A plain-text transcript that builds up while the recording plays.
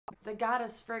The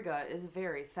goddess Frigga is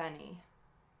very fenny.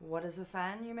 What is a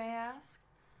fen, you may ask?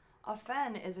 A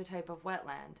fen is a type of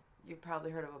wetland. You've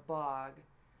probably heard of a bog.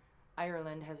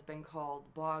 Ireland has been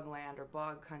called bogland or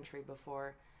bog country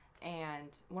before, and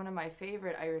one of my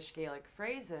favorite Irish Gaelic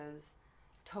phrases,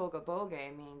 toga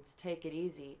boge, means take it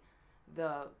easy.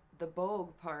 The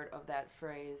bog part of that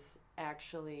phrase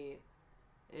actually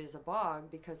is a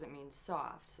bog because it means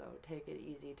soft, so take it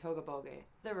easy, toga boge.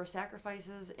 There were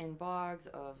sacrifices in bogs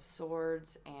of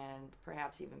swords and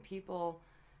perhaps even people,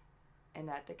 and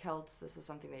that the Celts, this is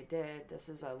something they did. This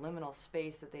is a liminal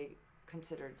space that they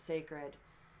considered sacred.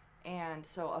 And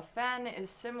so a fen is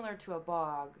similar to a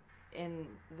bog in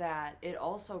that it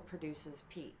also produces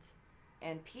peat.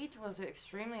 And peat was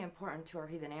extremely important to our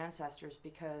heathen ancestors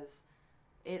because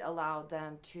it allowed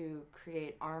them to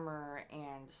create armor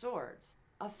and swords.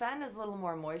 A fen is a little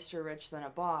more moisture rich than a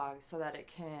bog so that it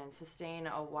can sustain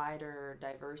a wider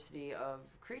diversity of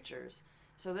creatures.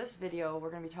 So this video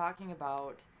we're going to be talking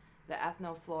about the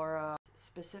ethno-flora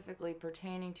specifically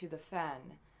pertaining to the fen.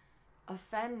 A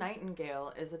fen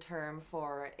nightingale is a term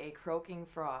for a croaking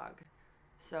frog.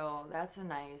 So that's a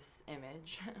nice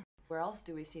image. Where else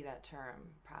do we see that term?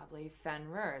 Probably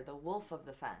Fenrir, the wolf of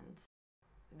the fens.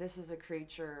 This is a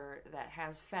creature that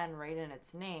has fen right in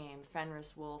its name,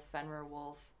 Fenris wolf, Fenrir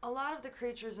wolf. A lot of the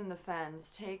creatures in the fens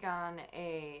take on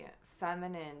a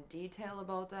feminine detail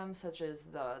about them, such as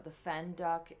the fen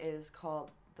duck is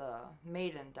called the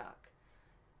maiden duck.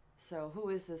 So who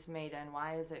is this maiden?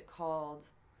 Why is it called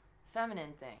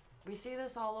feminine thing? We see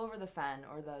this all over the fen,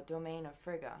 or the domain of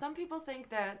Frigga. Some people think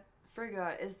that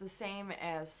Frigga is the same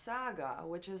as Saga,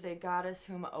 which is a goddess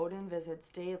whom Odin visits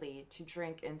daily to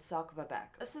drink in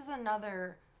Sokvabek. This is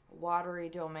another watery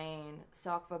domain.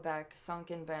 Sokvabek,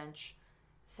 sunken bench,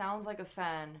 sounds like a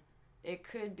fen. It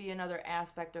could be another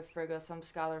aspect of Frigga, some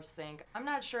scholars think. I'm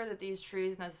not sure that these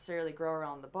trees necessarily grow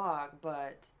around the bog,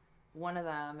 but one of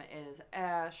them is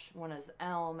ash, one is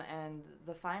elm, and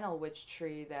the final witch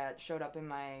tree that showed up in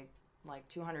my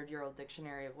 200-year-old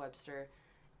dictionary of Webster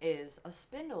is a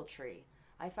spindle tree.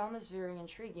 I found this very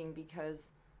intriguing because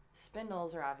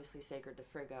spindles are obviously sacred to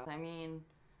Frigga. I mean,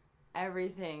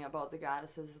 everything about the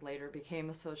goddesses later became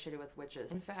associated with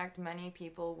witches. In fact, many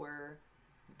people were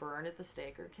burned at the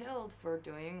stake or killed for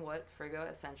doing what Frigga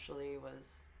essentially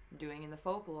was doing in the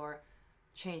folklore,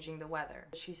 changing the weather.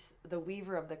 She's the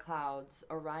weaver of the clouds.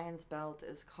 Orion's belt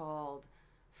is called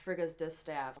Frigga's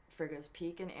distaff. Frigga's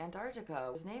peak in Antarctica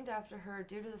was named after her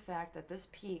due to the fact that this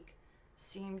peak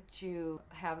seemed to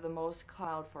have the most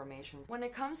cloud formations. When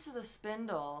it comes to the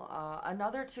spindle,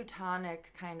 another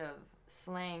Teutonic kind of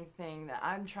slang thing that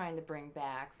I'm trying to bring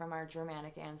back from our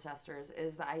Germanic ancestors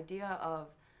is the idea of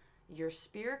your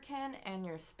spearkin and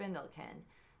your spindlekin.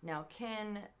 Now,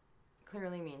 kin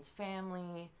clearly means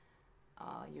family,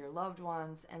 your loved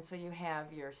ones, and so you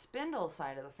have your spindle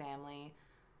side of the family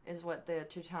is what the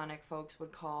Teutonic folks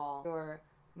would call your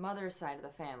mother's side of the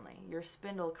family. Your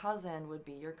spindle cousin would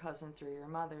be your cousin through your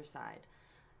mother's side,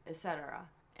 etc.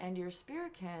 And your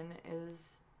spearkin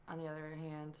is, on the other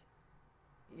hand,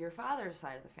 your father's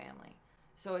side of the family.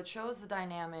 So it shows the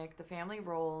dynamic, the family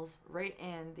roles, right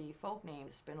in the folk name,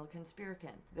 Spindlekin Spearkin.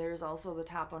 There's also the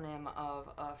toponym of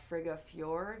Frigga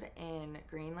Fjord in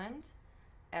Greenland,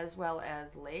 as well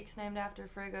as lakes named after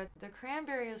Frigga. The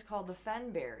cranberry is called the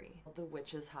fenberry, the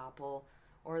witch's hopple,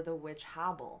 or the witch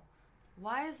hobble.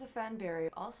 Why is the fenberry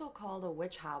also called a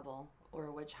witch hobble or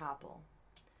a witch hopple?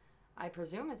 I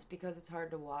presume it's because it's hard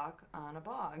to walk on a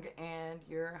bog and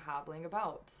you're hobbling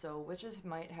about, so witches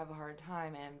might have a hard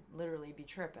time and literally be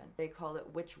tripping. They call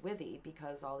it witch withy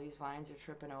because all these vines are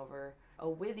tripping over. A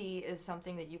withy is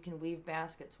something that you can weave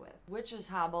baskets with. Witch's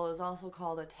hobble is also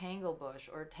called a tangle bush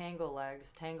or tangle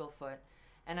legs, tangle foot,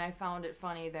 and I found it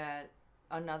funny that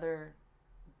another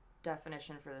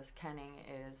definition for this kenning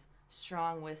is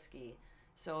strong whiskey.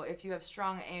 So if you have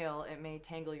strong ale, it may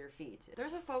tangle your feet.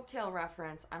 There's a folktale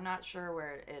reference. I'm not sure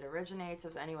where it originates,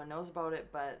 if anyone knows about it,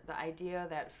 but the idea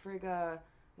that Frigga,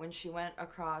 when she went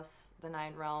across the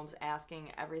 9 realms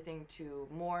asking everything to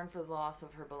mourn for the loss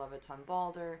of her beloved son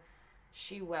Balder,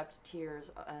 she wept tears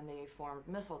and they formed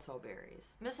mistletoe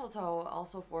berries. Mistletoe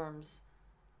also forms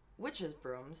witches'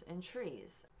 brooms in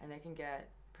trees, and they can get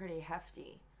pretty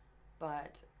hefty,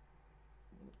 but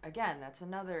again, that's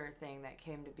another thing that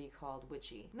came to be called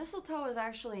witchy. Mistletoe is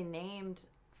actually named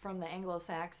from the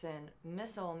Anglo-Saxon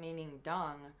mistle, meaning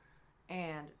dung,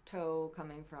 and toe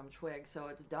coming from twig, so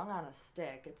it's dung on a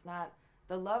stick. It's not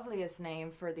the loveliest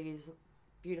name for these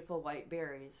beautiful white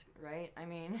berries, right? I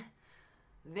mean,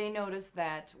 they noticed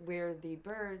that where the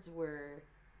birds were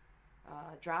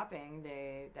dropping,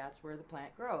 that's where the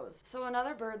plant grows. So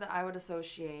another bird that I would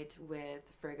associate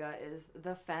with Frigga is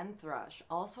the fen thrush,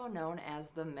 also known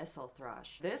as the mistle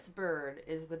thrush. This bird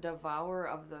is the devourer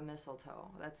of the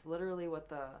mistletoe. That's literally what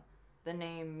the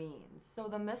name means. So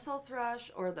the mistle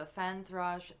thrush or the fen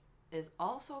thrush is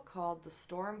also called the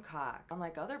stormcock.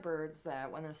 Unlike other birds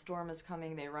that when a storm is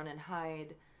coming they run and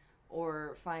hide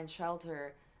or find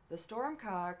shelter, the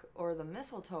stormcock or the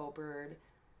mistletoe bird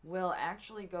will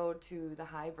actually go to the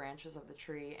high branches of the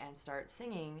tree and start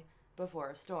singing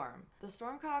before a storm. The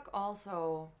stormcock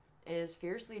also is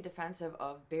fiercely defensive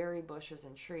of berry bushes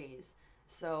and trees,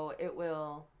 so it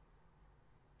will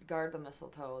guard the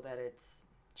mistletoe that it's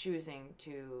choosing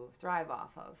to thrive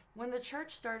off of. When the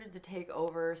church started to take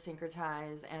over,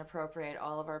 syncretize, and appropriate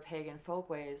all of our pagan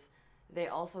folkways, they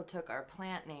also took our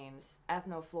plant names,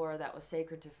 ethno-flora that was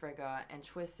sacred to Frigga, and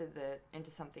twisted it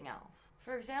into something else.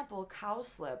 For example,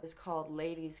 cowslip is called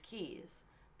ladies' keys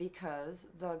because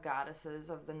the goddesses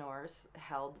of the Norse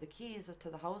held the keys to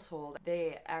the household.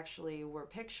 They actually were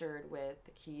pictured with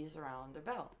the keys around their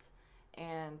belt.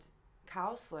 And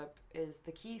cowslip is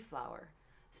the key flower.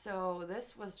 So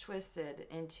this was twisted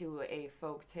into a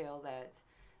folk tale that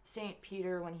St.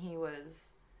 Peter, when he was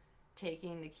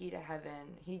taking the key to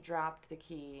heaven, he dropped the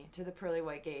key to the pearly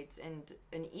white gates, and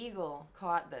an eagle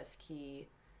caught this key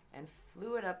and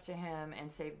flew it up to him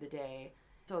and saved the day.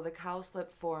 So the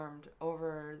cowslip formed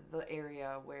over the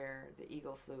area where the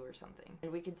eagle flew or something.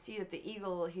 And we can see that the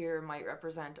eagle here might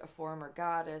represent a former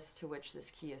goddess to which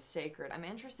this key is sacred. I'm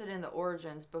interested in the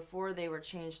origins before they were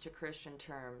changed to Christian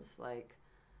terms, like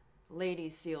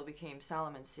lady's seal became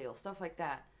Solomon's seal, stuff like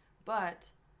that. But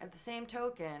at the same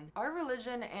token, our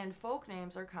religion and folk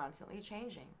names are constantly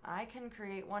changing. I can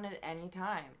create one at any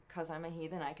time. Because I'm a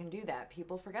heathen, I can do that.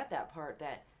 People forget that part,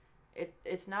 that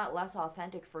it's not less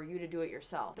authentic for you to do it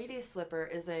yourself. Lady's slipper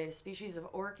is a species of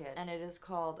orchid, and it is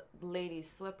called lady's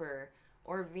slipper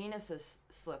or Venus's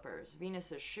slippers,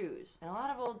 Venus's shoes. In a lot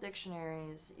of old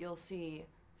dictionaries, you'll see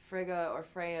Frigga or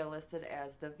Freya listed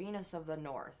as the Venus of the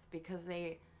North because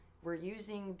they were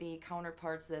using the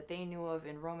counterparts that they knew of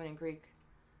in Roman and Greek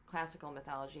classical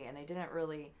mythology, and they didn't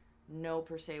really know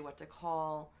per se what to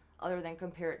call other than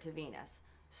compare it to Venus.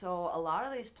 So a lot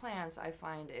of these plants, I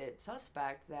find it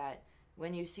suspect that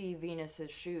when you see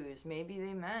Venus's shoes, maybe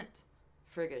they meant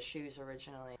Frigga's shoes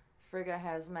originally. Frigga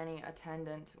has many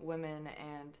attendant women,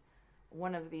 and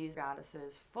one of these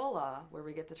goddesses, Fulla, where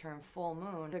we get the term full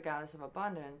moon, the goddess of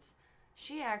abundance,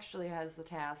 she actually has the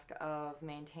task of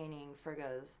maintaining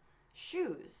Frigga's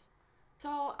shoes.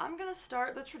 So I'm going to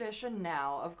start the tradition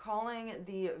now of calling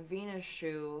the Venus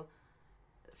shoe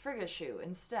Frigga's shoe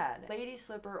instead. Lady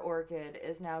Slipper Orchid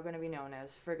is now going to be known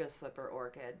as Frigga's Slipper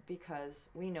Orchid because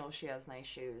we know she has nice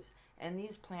shoes. And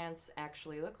these plants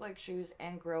actually look like shoes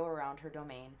and grow around her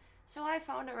domain, so I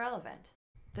found it relevant.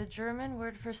 The German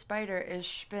word for spider is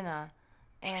Spinne,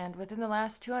 and within the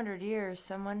last 200 years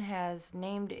someone has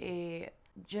named a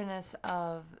genus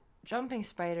of jumping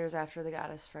spiders after the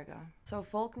goddess Frigga. So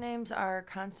folk names are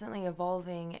constantly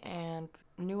evolving and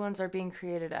new ones are being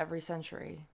created every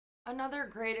century. Another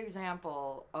great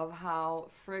example of how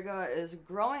Frigga is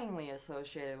growingly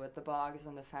associated with the bogs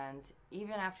and the fens,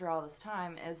 even after all this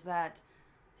time, is that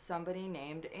somebody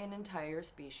named an entire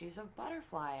species of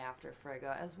butterfly after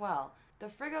Frigga as well. The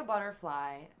Frigga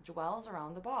butterfly dwells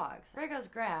around the bogs. Frigga's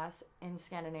grass in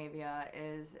Scandinavia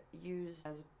is used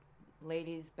as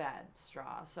ladies' bed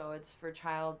straw, so it's for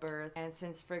childbirth, and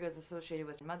since Frigga's associated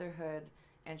with motherhood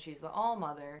and she's the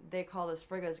all-mother, they call this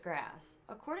Frigga's grass.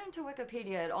 According to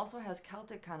Wikipedia, it also has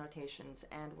Celtic connotations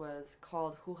and was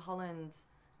called Huhulin's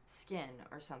skin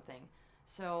or something.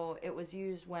 So it was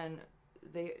used when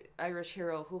the Irish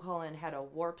hero Huhulin had a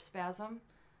warp spasm,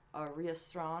 a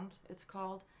rheostrand it's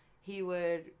called. He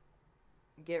would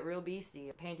get real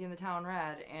beastie, painting the town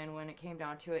red, and when it came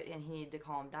down to it and he needed to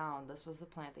calm down, this was the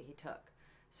plant that he took.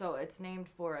 So it's named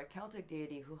for a Celtic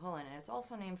deity, Huhulin, and it's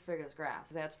also named Frigga's grass.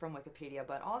 That's from Wikipedia,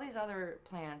 but all these other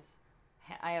plants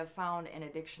I have found in a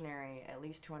dictionary at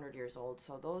least 200 years old,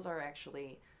 so those are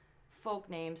actually folk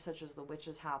names such as the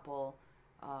witch's hopple,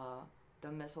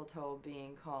 the mistletoe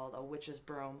being called a witch's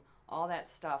broom. All that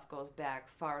stuff goes back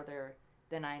farther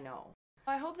than I know.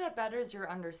 I hope that betters your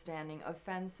understanding of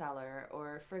Fensalir,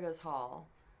 or Frigga's Hall.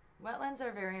 Wetlands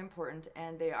are very important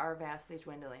and they are vastly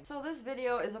dwindling. So this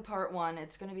video is a part 1.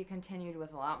 It's going to be continued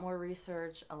with a lot more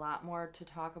research, a lot more to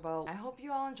talk about. I hope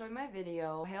you all enjoyed my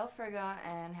video. Hail Frigga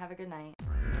and have a good night.